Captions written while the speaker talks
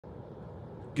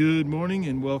Good morning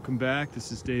and welcome back. This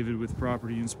is David with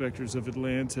Property Inspectors of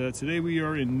Atlanta. Today we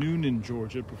are in Noonan,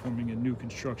 Georgia, performing a new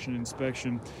construction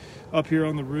inspection up here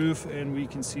on the roof, and we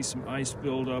can see some ice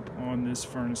buildup on this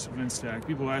furnace vent stack.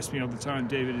 People ask me all the time,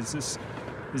 David, is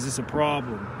this a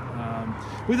problem?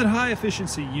 With a high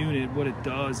efficiency unit, what it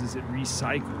does is it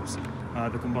recycles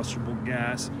the combustible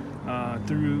gas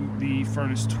through the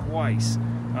furnace twice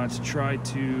to try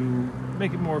to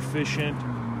make it more efficient,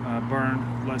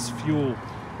 burn less fuel.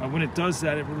 When it does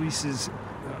that, it releases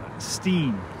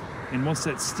steam, and once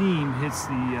that steam hits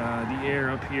the air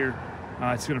up here,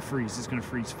 it's going to freeze. It's going to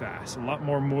freeze fast. A lot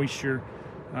more moisture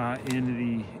into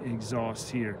the exhaust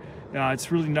here.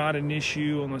 It's really not an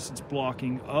issue unless it's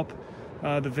blocking up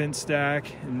the vent stack,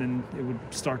 and then it would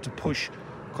start to push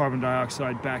carbon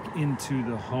dioxide back into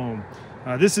the home.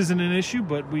 This isn't an issue,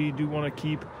 but we do want to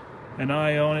keep an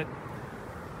eye on it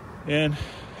and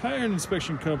hire an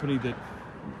inspection company that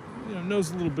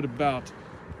knows a little bit about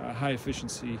high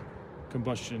efficiency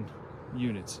combustion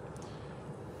units.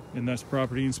 And that's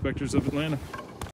Property Inspectors of Atlanta.